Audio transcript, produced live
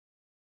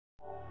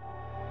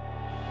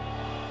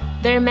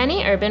There are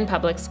many urban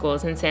public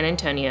schools in San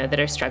Antonio that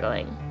are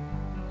struggling.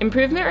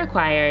 Improvement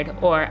required,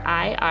 or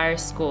IR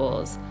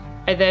schools,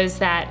 are those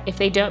that, if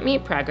they don't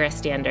meet progress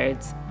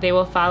standards, they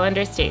will fall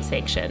under state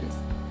sanctions.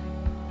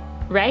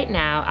 Right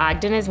now,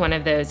 Ogden is one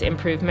of those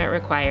improvement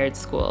required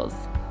schools.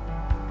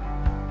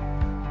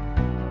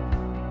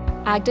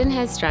 Ogden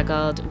has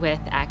struggled with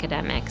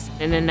academics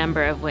in a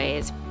number of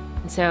ways.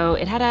 So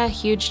it had a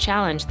huge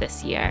challenge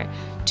this year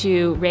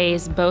to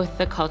raise both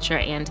the culture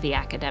and the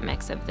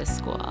academics of the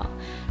school.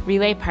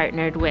 Relay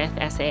partnered with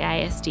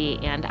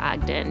SAISD and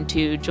Ogden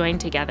to join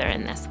together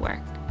in this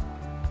work.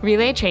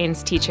 Relay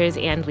trains teachers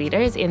and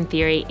leaders in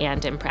theory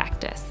and in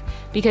practice,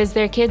 because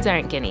their kids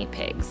aren't guinea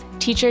pigs.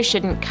 Teachers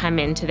shouldn't come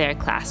into their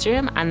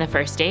classroom on the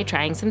first day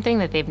trying something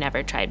that they've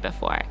never tried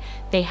before.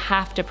 They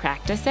have to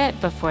practice it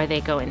before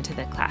they go into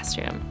the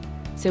classroom.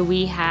 So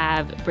we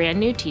have brand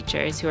new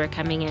teachers who are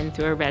coming in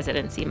through a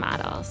residency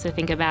model. So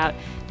think about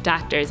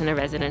doctors in a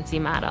residency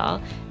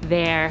model.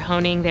 They're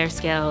honing their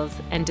skills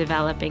and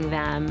developing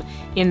them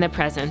in the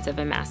presence of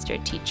a master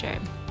teacher.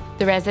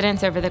 The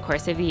residents over the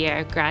course of the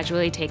year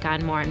gradually take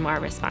on more and more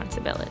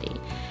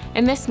responsibility.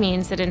 And this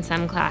means that in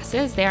some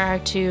classes, there are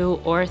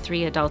 2 or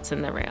 3 adults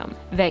in the room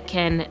that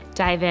can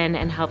dive in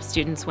and help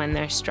students when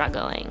they're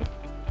struggling.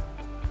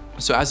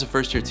 So as a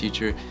first-year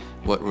teacher,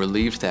 what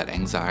relieved that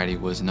anxiety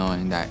was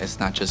knowing that it's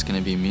not just going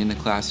to be me in the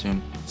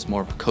classroom, it's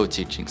more of a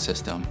co-teaching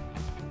system.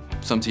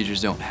 Some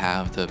teachers don't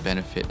have the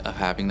benefit of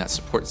having that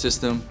support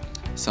system.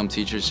 Some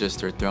teachers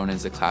just are thrown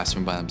into the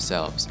classroom by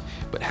themselves.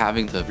 But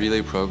having the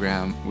Relay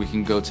program, we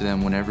can go to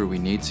them whenever we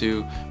need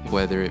to,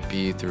 whether it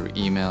be through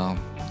email,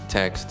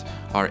 text,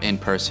 or in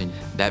person.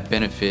 That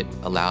benefit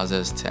allows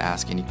us to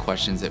ask any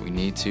questions that we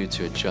need to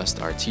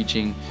adjust our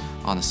teaching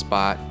on the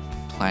spot,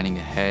 planning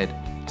ahead.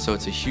 So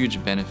it's a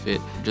huge benefit,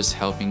 just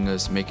helping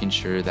us, making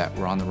sure that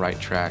we're on the right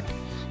track,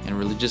 and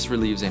really just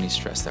relieves any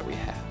stress that we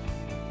have.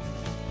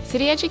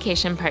 City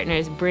Education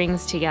Partners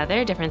brings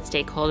together different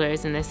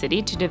stakeholders in the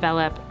city to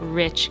develop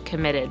rich,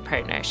 committed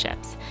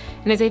partnerships.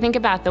 And as I think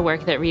about the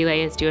work that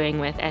Relay is doing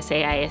with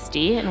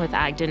SAISD and with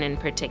Ogden in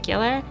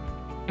particular,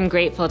 I'm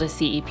grateful to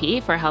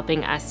CEP for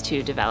helping us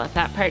to develop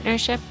that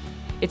partnership.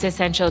 It's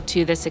essential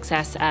to the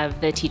success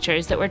of the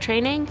teachers that we're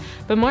training,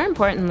 but more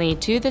importantly,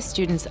 to the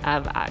students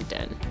of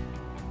Ogden.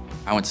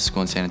 I went to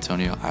school in San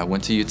Antonio. I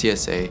went to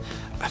UTSA.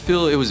 I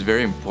feel it was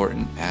very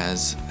important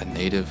as a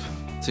native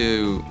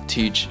to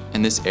teach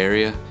in this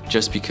area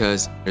just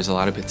because there's a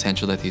lot of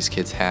potential that these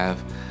kids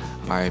have.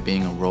 By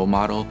being a role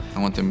model,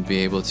 I want them to be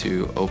able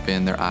to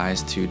open their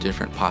eyes to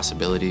different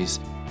possibilities.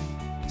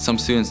 Some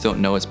students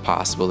don't know it's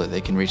possible that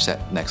they can reach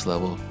that next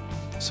level.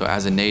 So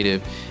as a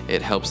native,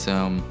 it helps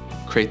them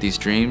create these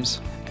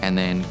dreams and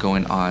then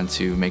going on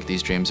to make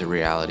these dreams a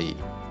reality.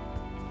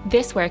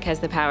 This work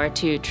has the power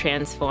to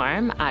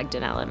transform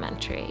Ogden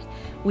Elementary.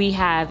 We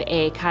have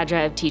a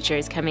cadre of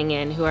teachers coming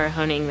in who are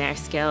honing their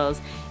skills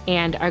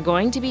and are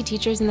going to be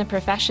teachers in the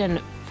profession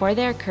for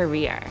their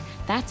career.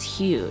 That's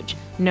huge,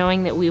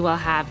 knowing that we will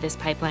have this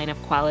pipeline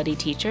of quality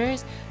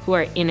teachers who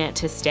are in it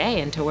to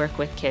stay and to work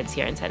with kids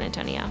here in San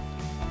Antonio.